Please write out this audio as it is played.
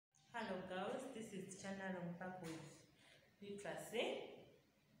channel I'm back with literacy.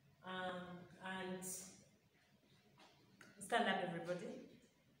 And stand up, everybody.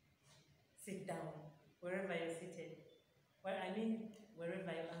 Sit down wherever you're seated. Well, I mean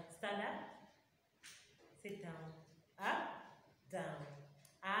wherever you are. Stand up. Sit down. Up, down.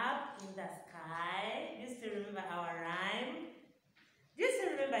 Up in the sky. Do you still remember our rhyme? Do you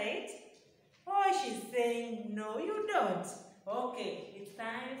still remember it? Oh, she's saying no, you don't. Okay, it's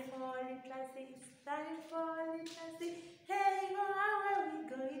time for literacy. It's time for literacy. Hey, go, where we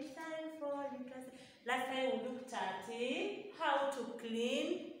go? It's time for literacy. Last time we looked at it, how to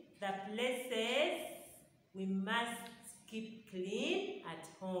clean the places we must keep clean at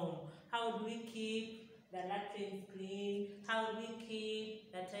home. How do we keep the latrines clean? How do we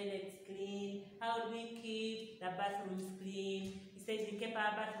keep the toilets clean? How do we keep the bathrooms clean? He said we keep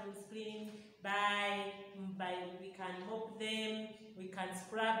our bathrooms clean by we can mop them, we can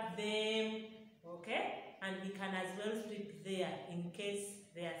scrub them, okay? And we can as well sweep there in case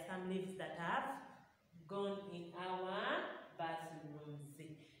there are some leaves that have gone in our bathrooms.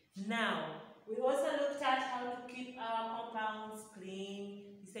 Now, we also looked at how to keep our compounds clean.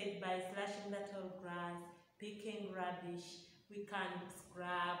 He said by slashing the tall grass, picking rubbish, we can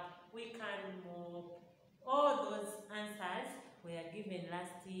scrub, we can mop. All those answers were given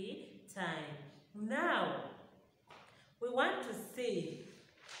last time. Now, we want to say,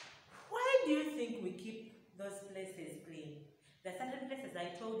 why do you think we keep those places clean? There are certain places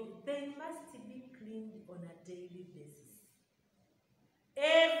I told you, they must be cleaned on a daily basis.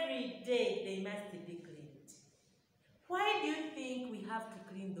 Every day they must be cleaned. Why do you think we have to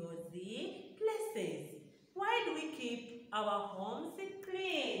clean those places? Why do we keep our homes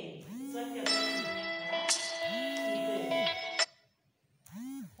clean? So if you're going to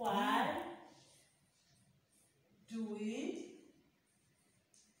why do we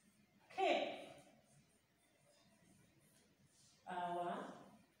keep our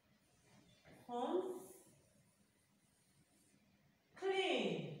homes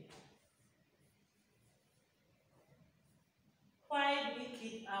clean? Why do we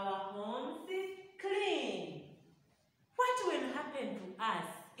keep our homes clean? What will happen to us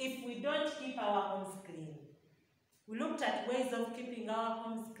if we don't keep our homes clean? We looked at ways of keeping our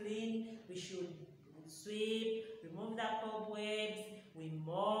homes clean. We should sweep, remove the cobwebs, we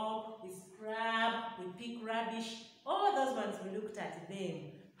mop, we scrub, we pick rubbish. All those ones we looked at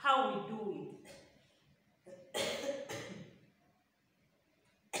them, how we do it.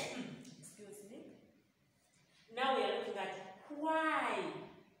 Excuse me. Now we are looking at why.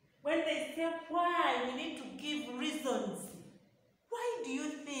 When they say why, we need to give reasons. Why do you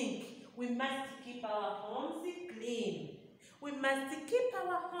think we must keep our homes clean? We must keep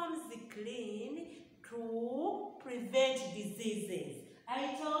our homes clean to prevent diseases.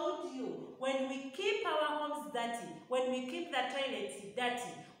 I told you, when we keep our homes dirty, when we keep the toilets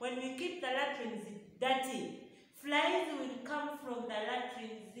dirty, when we keep the latrines dirty, flies will come from the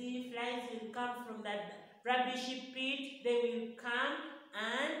latrines, flies will come from the rubbish pit, they will come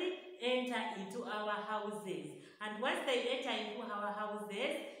and enter into our houses. And once they enter into our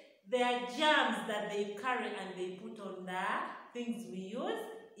houses, there are germs that they carry and they put on the things we use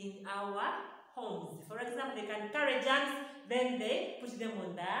in our homes. For example, they can carry germs, then they put them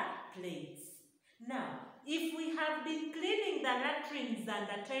on the plates. Now, if we have been cleaning the latrines and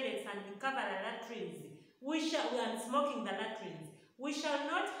the toilets and we cover the latrines, and smoking the latrines, we shall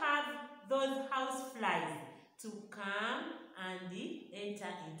not have those house flies to come and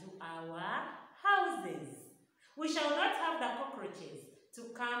enter into our houses. We shall not have the cockroaches to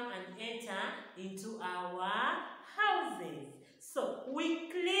come and enter into our houses. So we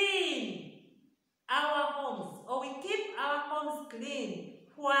clean our homes, or we keep our homes clean.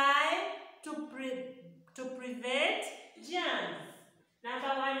 Why? To prevent germs.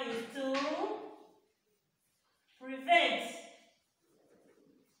 Number one is to prevent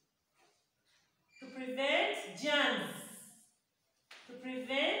germs. To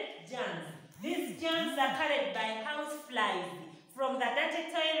prevent germs. These germs are carried by house flies from the dirty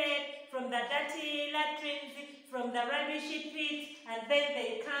toilet, from the dirty latrines, from the rubbish pit, and then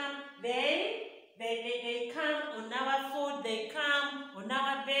they come, they come on our food, they come on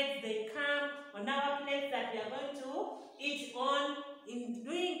our beds, they come on our plates that we are going to eat on. In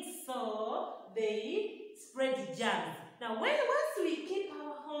doing so, they spread germs. Now, once we keep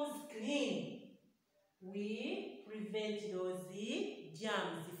our homes clean, we prevent those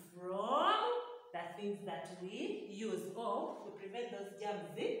germs from the things that we use, or we prevent those germs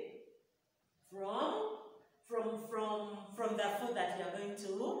from the food that we are going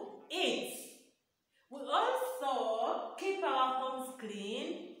to eat. We also keep our homes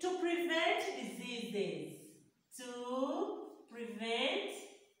clean to prevent diseases. To prevent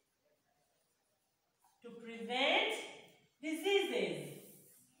diseases.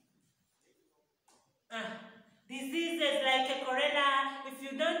 Diseases like a cholera.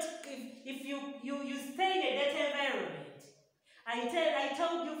 If you stay in a dirty environment, I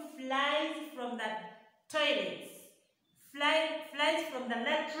told you flies from the toilets, flies from the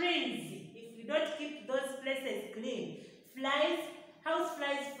latrines. If you don't keep those places clean, house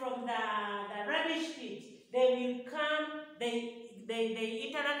flies from the rubbish pit, they will come. They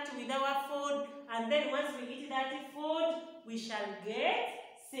interact with our food, and then once we eat that food, we shall get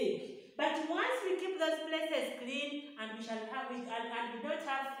sick. But once we keep those places clean and we don't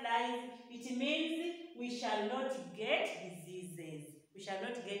have flies, it means we shall not get diseases. We shall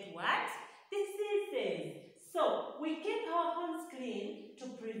not get what? Diseases. So we keep our homes clean to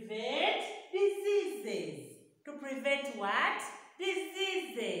prevent diseases. To prevent what?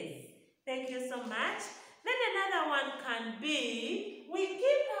 Diseases. Thank you so much. Then another one can be, we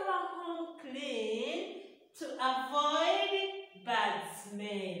keep our home clean to avoid bad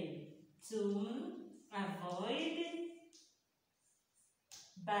smell. To avoid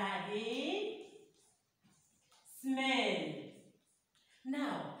bad smell.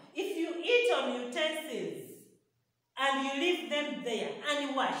 Now, if you eat on utensils and you leave them there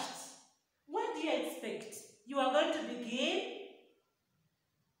unwashed, what do you expect? You are going to begin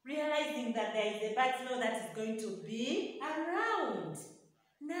realizing that there is a bad smell that is going to be around.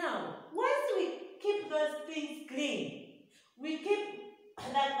 Now, once we keep those things clean, we keep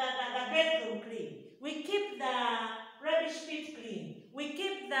the bedroom clean, we keep the rubbish pit clean, we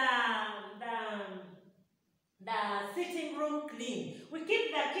keep the sitting room clean, we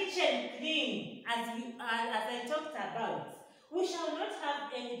keep the kitchen clean, as I talked about, we shall not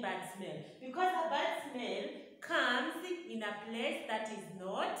have any bad smell, because a bad smell comes in a place that is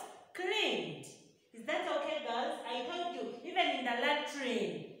not cleaned. Is that okay, girls? I told you, even in the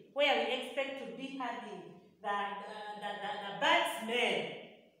latrine, where we expect to be having the bad smell,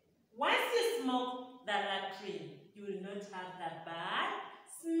 once you smoke the latrine, you will not have the bad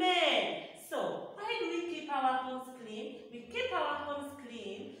smell. So, why do we keep our homes clean? We keep our homes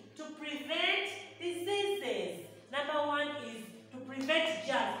clean to prevent diseases. Number one is to prevent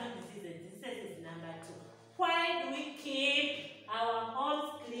germs, not diseases. Diseases is number two. Why do we keep our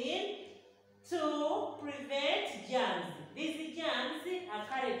homes clean? To prevent germs. These germs are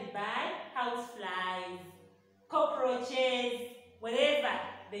carried by house flies, cockroaches, wherever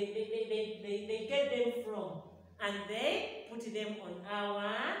they get them from. And they put them on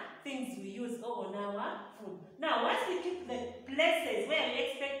our things we use or on our food. Now, once we keep the places where we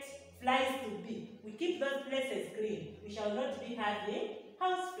expect flies to be, we keep those places clean, we shall not be having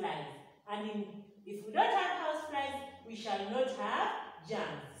house flies. And if we don't have house flies, we shall not have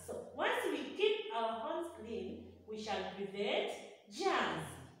germs. So, once we keep our homes clean, we shall prevent germs.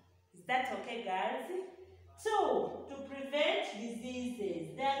 Is that okay, guys? So, to prevent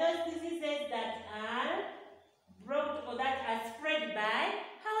diseases, there are those diseases that are brought or that are spread by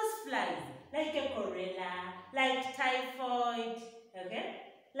house flies, like a cholera, like typhoid, okay,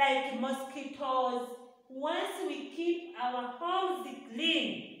 like mosquitoes. Once we keep our homes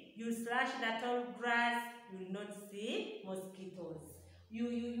clean, you slash the tall grass, you will not see mosquitoes.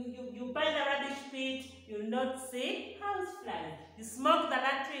 You burn the rubbish pit, you will not see house flies. You smoke the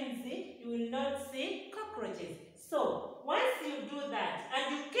latrines, you will not see cockroaches. So, once you do that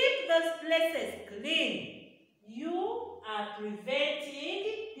and you keep those places clean, you are preventing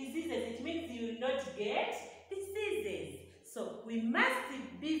diseases. It means you will not get diseases. So, we must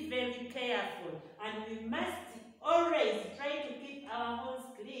be very careful and we must always try to keep our homes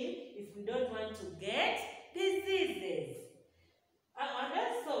clean if we don't want to get diseases. And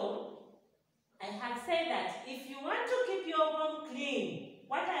also, I have said that if you want to keep your home clean,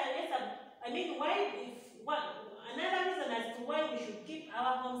 another reason as to why we should keep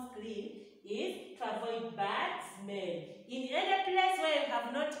our homes clean is to avoid bad smell. In any place where you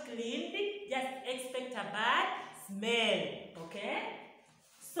have not cleaned, just expect a bad smell. Okay?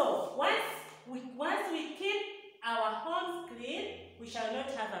 So once we keep our homes clean, we shall not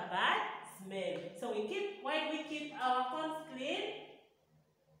have a bad smell. So why do we keep our homes clean?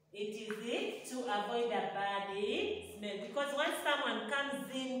 It is to avoid a bad smell. Because once someone comes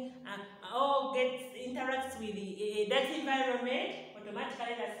in and interacts with a dirty environment,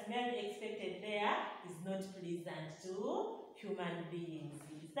 automatically the smell expected there is not pleasant to human beings.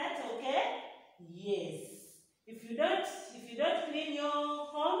 Is that okay? Yes. If you don't clean your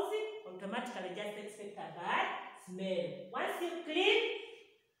homes, automatically just expect a bad smell. Once you clean,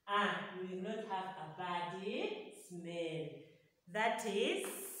 you will not have a bad smell. That is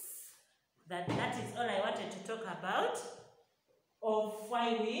that is all I wanted to talk about of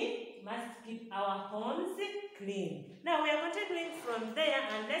why we must keep our homes clean. Now we are continuing from there,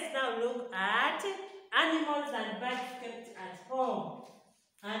 and let's now look at animals and birds kept at home.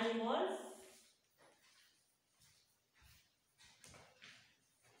 Animals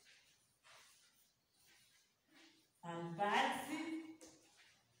and birds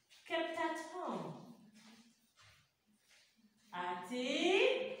kept at home. At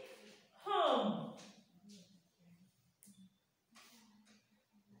home.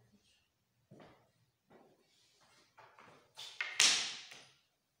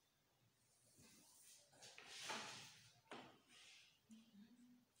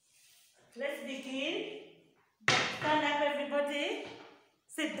 Let's begin. Stand up, everybody.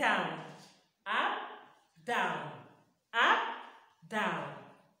 Sit down. Up, down. Up, down.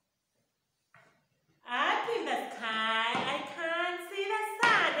 Up in the sky, I can't see the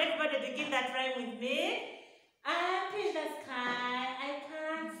sun. Everybody begin that rhyme with me. Up in the sky, I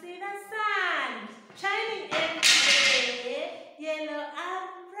can't see the sun. Shining every day, yellow and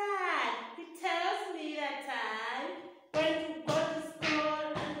bright. It tells me the time when to go to school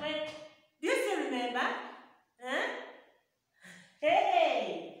and when... Do you still remember? Huh?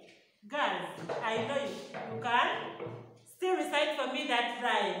 Hey, girls, I know you can still recite for me that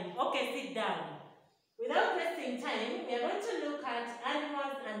rhyme. Okay, sit down. Without wasting time, we are going to look at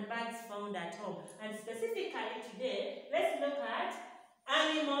animals and birds found at home. And specifically today, let's look at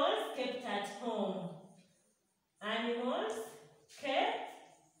animals kept at home. Animals kept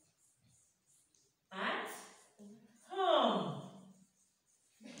at home.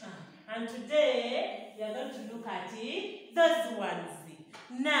 And today, we are going to look at those ones.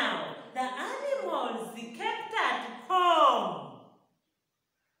 Now, the animals kept at home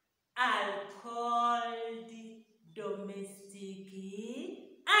are called domestic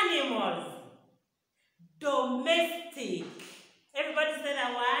animals. Domestic. Everybody say the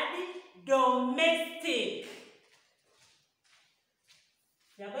word domestic.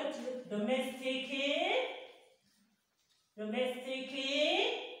 We are going to look domestic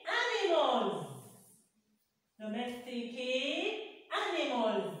animals. Domestic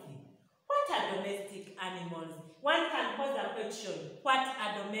animals. What are domestic animals? One can pose a question. What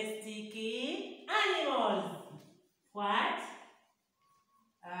are domestic animals? What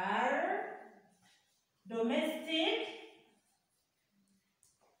are domestic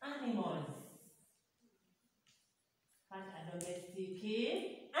animals? What are domestic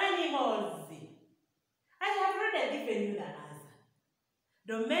animals? I have already given you the answer.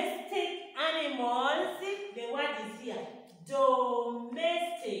 Domestic animals, the word is here.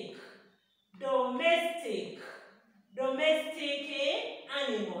 Domestic. Domestic. Domestic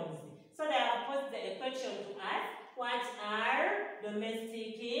animals. So they have posed a question to us. What are domestic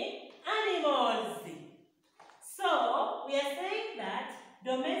animals? So we are saying that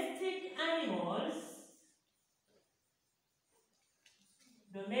domestic animals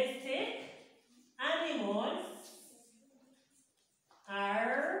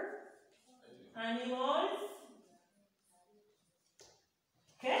are animals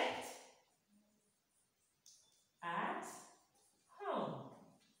kept at home.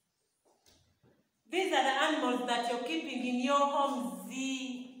 These are the animals that you're keeping in your home.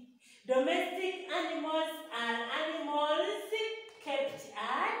 Domestic animals are animals kept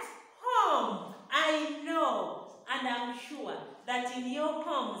at home. I know and I'm sure that in your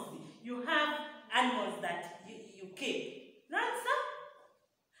homes you have animals that you keep. Not so?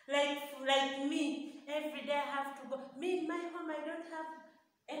 Like me, every day I have to go. Me in my home, I don't have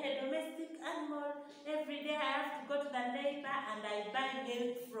any domestic animal. Every day I have to go to the neighbor and I buy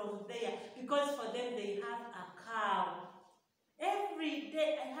milk from there because for them they have a cow. Every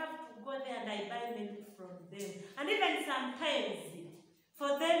day I have to go there and I buy milk from them. And even sometimes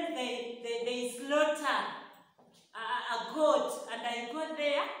for them they slaughter a goat and I go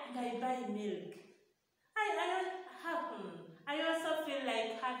there and I buy milk. I also feel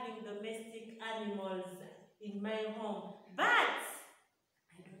like having domestic animals in my home, but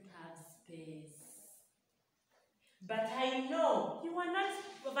I don't have space. But I know you are not,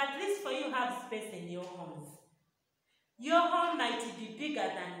 but at least for you have space in your homes. Your home might be bigger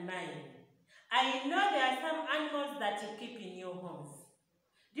than mine. I know there are some animals that you keep in your homes.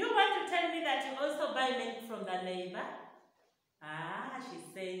 Do you want to tell me that you also buy milk from the neighbor? Ah,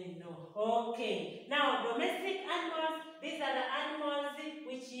 she's saying no. Okay. Now, domestic animals, these are the animals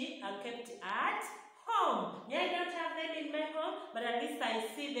which are kept at home. Me, I don't have them in my home, but at least I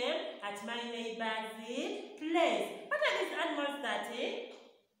see them at my neighbor's place. What are these animals that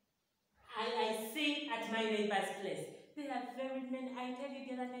I see at my neighbor's place? There are very many. I tell you,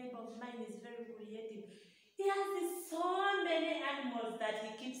 the other neighbor of mine is very creative. He has so many animals that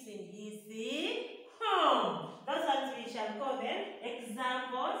he keeps in his home. Those ones we shall call them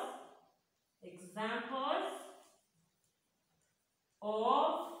examples. Examples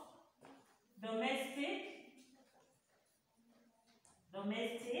of domestic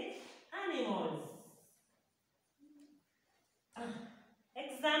animals.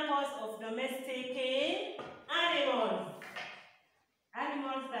 Examples of domestic animals.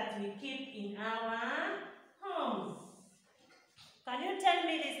 Animals that we keep in our homes. Can you tell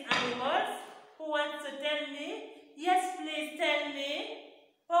me these animals? Who wants to tell me? Yes, please tell me.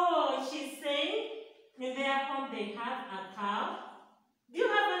 Oh, she's saying in their home they have a cow. Do you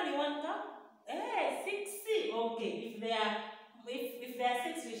have only one cow? Eh, 6. Okay, if they are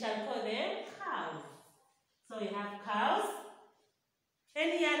 6, we shall call them cows. So you have cows.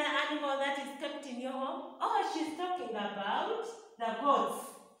 Any other animal that is kept in your home? Oh, she's talking about the goats.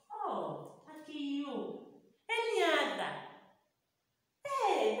 Oh, lucky you. Any other?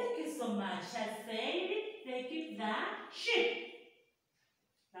 Hey, thank you so much. I said they keep the sheep.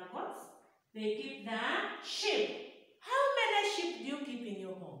 The goats? They keep the sheep. How many sheep do you keep in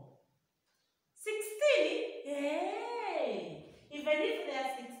your home? 16? Hey! Even if they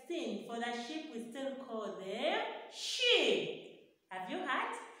are 16, for the sheep we still call them sheep. Have you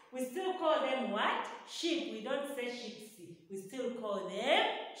heard? We still call them what? Sheep. We don't say sheepsy. We still call them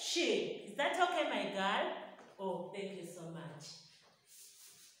sheep. Is that okay, my girl? Oh, thank you so much.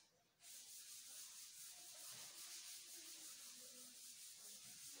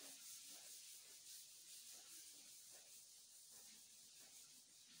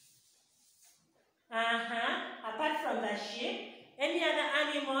 Apart from the sheep, any other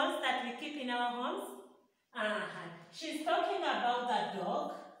animals that we keep in our homes? She's talking about the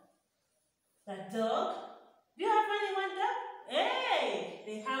dog. The dog. Do you have only one dog? Hey,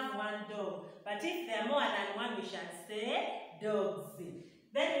 they have one dog. But if there are more than one, we shall say dogs.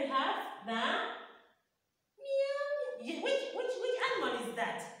 Then we have the meow. Which animal is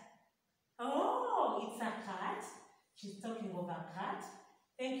that? Oh, it's a cat. She's talking of a cat.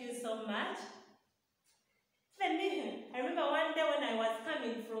 Thank you so much. I remember one day when I was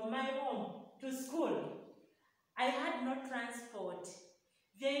coming from my home to school, I had no transport.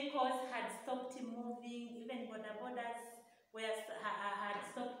 Vehicles had stopped moving, even borders had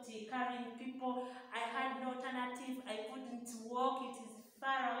stopped carrying people. I had no alternative. I couldn't walk. It is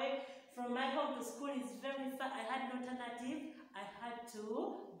far away from my home to school. It's very far. I had no alternative. I had to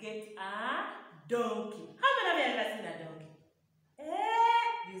get a donkey. How many of you have ever seen a donkey?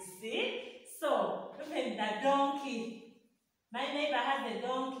 You see? So, even the donkey. My neighbor has a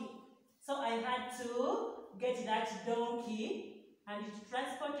donkey. So I had to get that donkey and it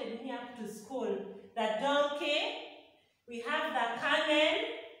transported me up to school. The donkey, we have the camel.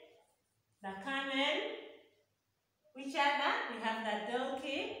 The camel. Which other? We have the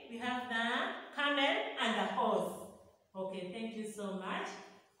donkey, we have the camel and the horse. Okay, thank you so much.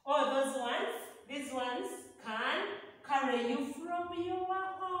 All those ones, these ones can carry you from your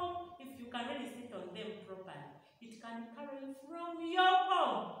home. If you can really sit on them properly, it can carry you from your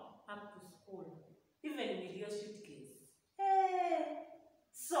home up to school, even with your suitcase. Hey.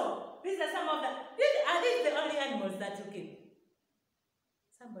 So, these are some of the, are these the only animals that you keep?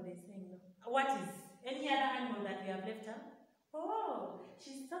 Somebody is saying no. What is any other animal that we have left out? Oh,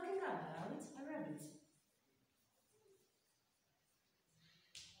 she's talking about a rabbit.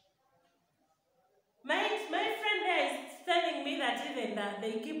 My friend there is telling me that even that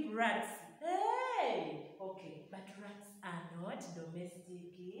they keep rats. Hey! Okay, but rats are not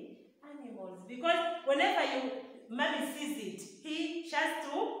domestic animals. Because whenever mommy sees it, she has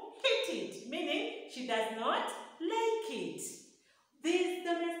to hit it. Meaning, she does not like it. These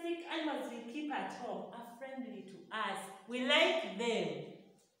domestic animals we keep at home are friendly to us. We like them.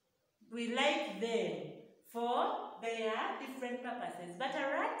 We like them for their different purposes. But a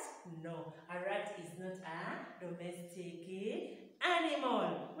rat? No. A rat is not a domestic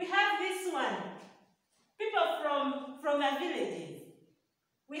animal. We have this one. People from the villages.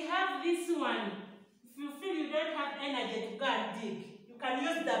 We have this one. If you feel you don't have energy to go and dig, you can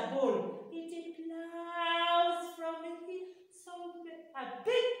use the bull. It plows from here. A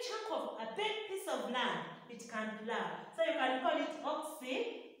big piece of land, it can plow. So you can call it oxy,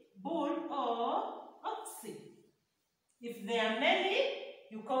 bull, or oxy. If there are many,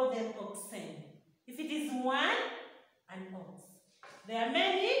 you call them oxen. If it is one, an ox. There are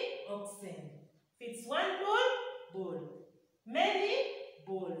many oxen. If it's one bull, many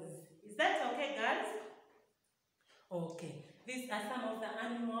bulls. Is that okay, girls? Okay. These are some of the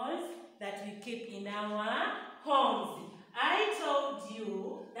animals that we keep in our homes. I told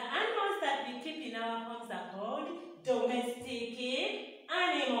you the animals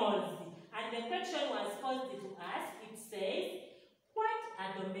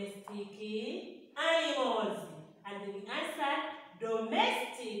animals. And we answered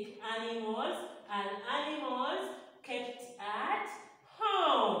domestic animals are animals kept at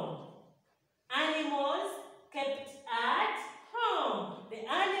home. Animals kept at home. The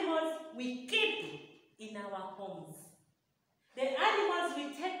animals we keep in our homes. The animals we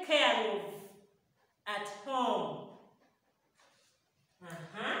take care of at home.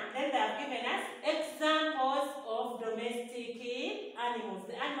 Then they have given us examples of domestic animals,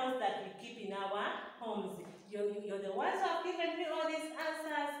 the animals that we keep in our homes. You're the ones who have given me all these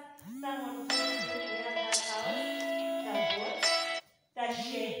answers. Someone told me we have the cows, the goats,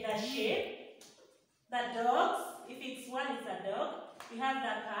 the sheep, the dogs. If it's one, it's a dog. We have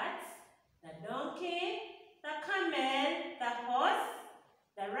the cats, the donkey, the camel, the horse,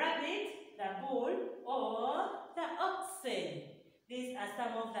 the rabbit, the bull, or the oxen. These are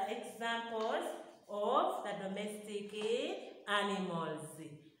some of the examples of the domestic animals.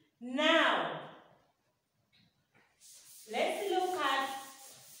 Now, let's look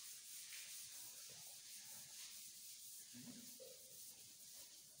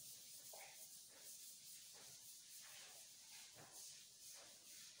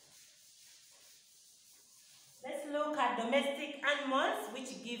at domestic animals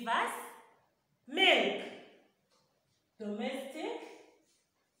which give us milk. Domestic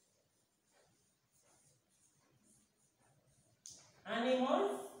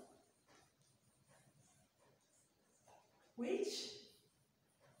animals which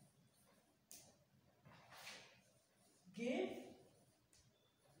give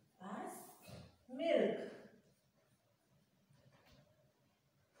us milk.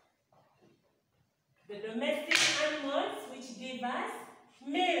 The domestic animals which give us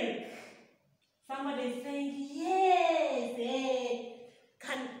milk. Somebody is saying, yes.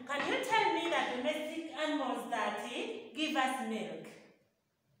 Can you tell me the domestic animals that give us milk?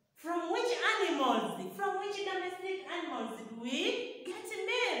 From which animals? From which domestic animals do we get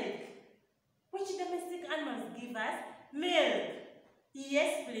milk? Which domestic animals give us milk?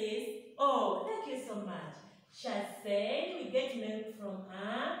 Yes, please. Oh, thank you so much. Shall say we get milk from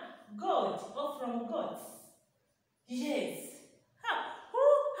a goat or from goats. Yes.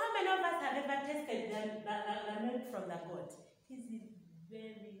 How many of us have ever tasted the milk from the goat? It is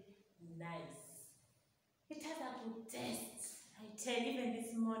very nice. It has a good taste. I tell you, even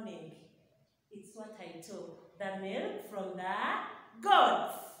this morning, it's what I took. The milk from the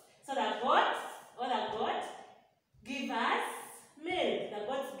goats. So the goat give us milk. The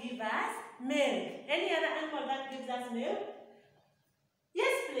goats give us milk. Any other animal that gives us milk?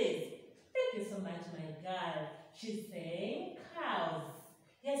 Yes, please. Thank you so much, my girl. She's saying cows.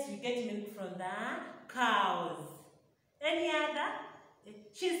 Yes, we get milk from the cows. Any other?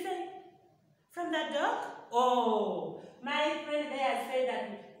 She's saying from the dog? Oh, my friend there said that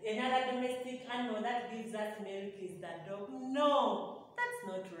another domestic animal that gives us milk is the dog. No, that's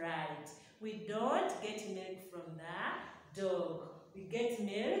not right. We don't get milk from the dog. We get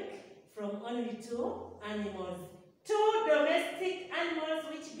milk from only two animals. Two domestic animals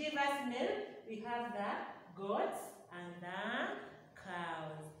which give us milk. We have the goats and the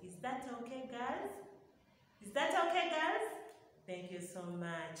cows. Is that okay, girls? Is that okay, girls? Thank you so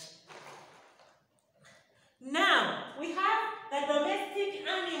much. Now, we have the domestic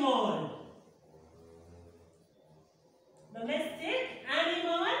animal. Domestic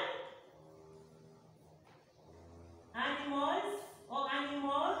animal. Animals or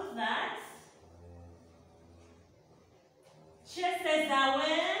animals that chases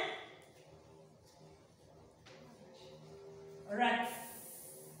away rats.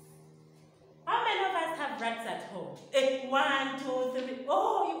 How many of us have rats at home? 1, 2, 3.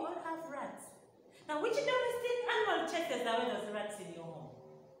 Oh, you all have rats. Now, which domestic animal chases away those rats in your home?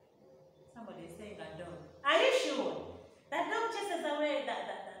 Somebody is saying a dog. Are you sure? That dog chases away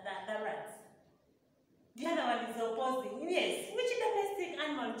the rats. The other one is opposing. Yes. Which domestic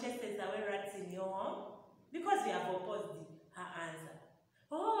animal chases away rats in your home? Because we have opposed her answer.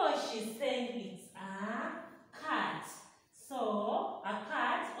 Oh, she's saying it's a cat. So, a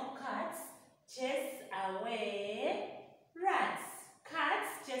cat or cats chase away rats.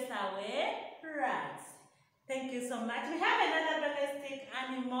 Cats chase away rats. Thank you so much. We have another domestic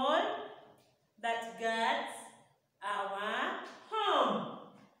animal that guards our home.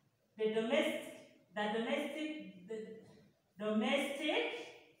 The domestic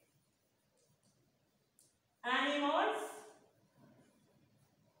animals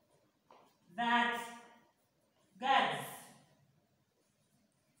that guards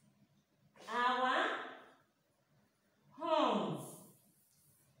our homes.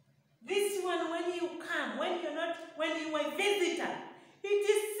 This one, when you come, when you are a visitor, it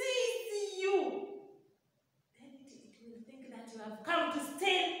is easy. want to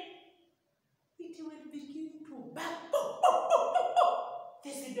steal, it will begin to bark.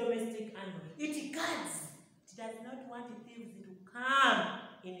 This is domestic animal. It guards. It does not want thieves to come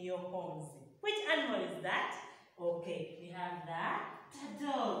in your homes. Which animal is that? Okay, we have the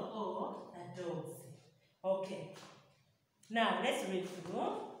dog or the dogs. Okay. Now let's read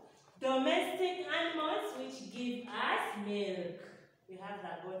through. Domestic animals which give us milk. We have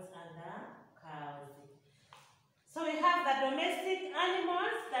the goats and the cows. So we have the domestic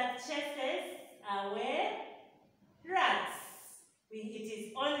animals that chases away rats. It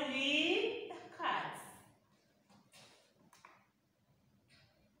is only the cats.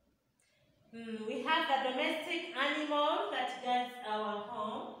 We have the domestic animal that guards our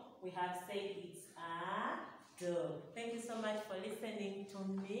home. We have said it's a dog. Thank you so much for listening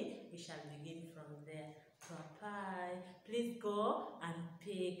to me. We shall begin from there. Bye-bye. Please go and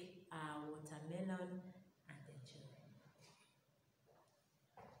pick